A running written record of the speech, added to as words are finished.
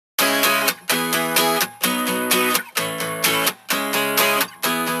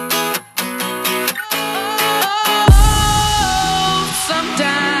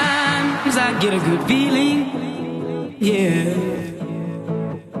get a good feeling, yeah.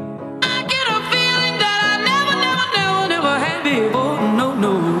 I get a feeling that I never had before.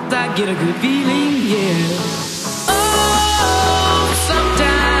 No, I get a good feeling, yeah. Oh,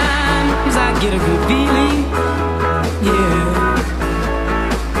 sometimes I get a good feeling, yeah.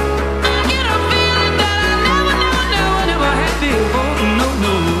 I get a feeling that I never had before.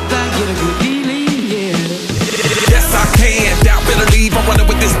 No, I get a good feeling, yeah. Yes, I can. Doubt, better leave. I'm running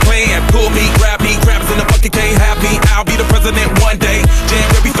with this plan. Pull me, grab us in the bucket, can't have me. I'll be the president one day.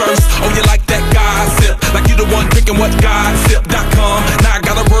 January 1st. Oh, you like that gossip? Like you the one drinking what gossip.com. Now I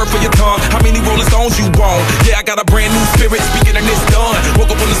got a word for your tongue. How many Rolling Stones you want? Yeah, I got a brand new spirit. Speaking and it's done. Woke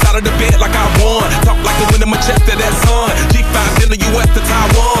up on the side of the bed like I won. Talk like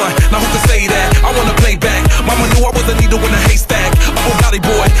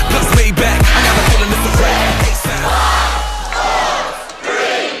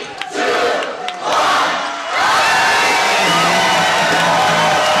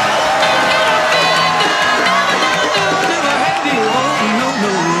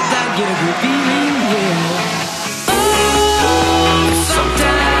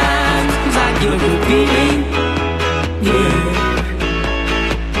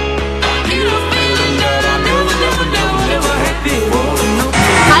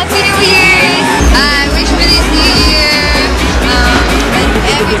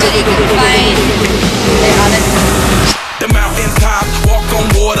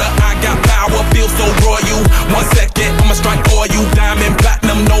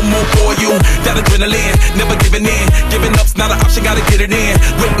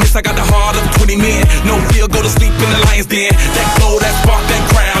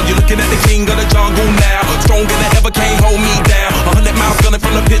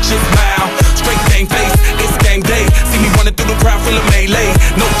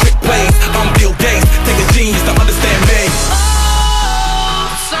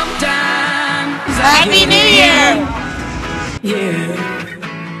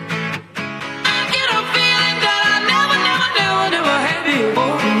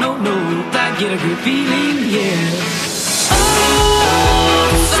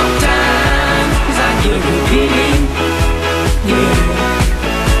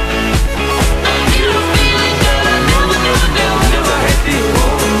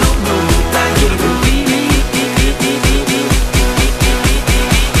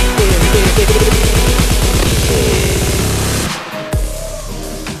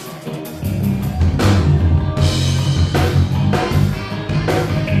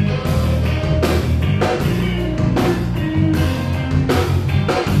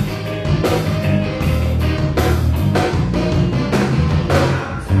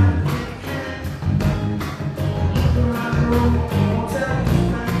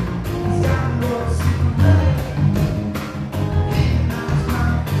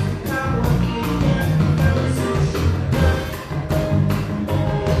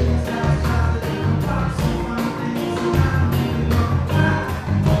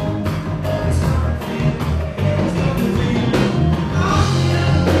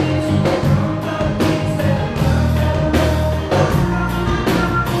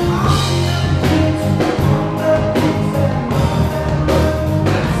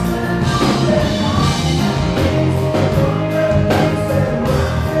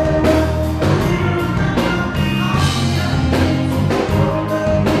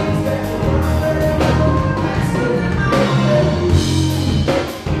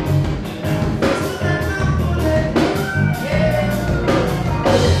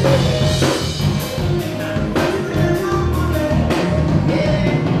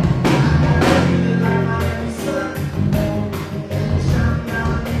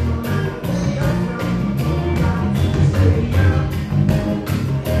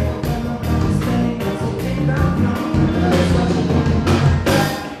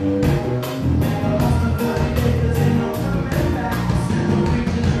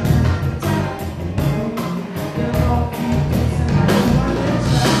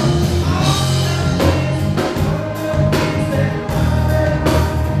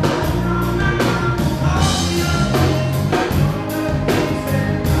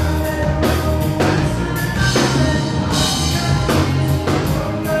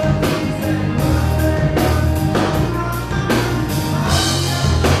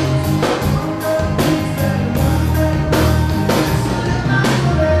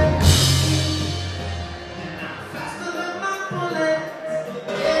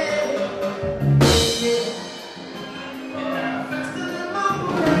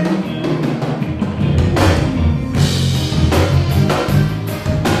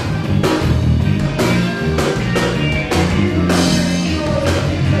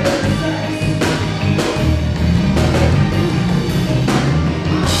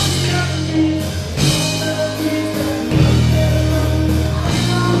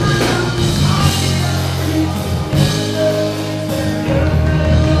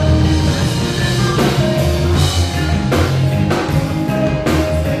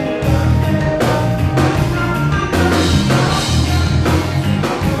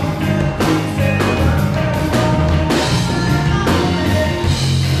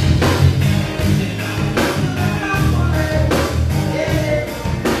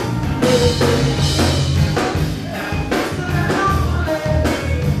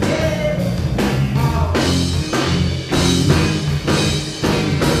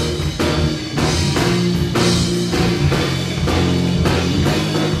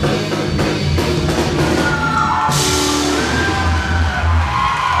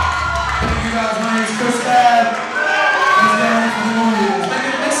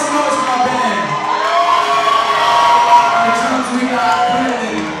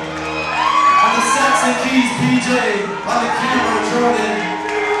something.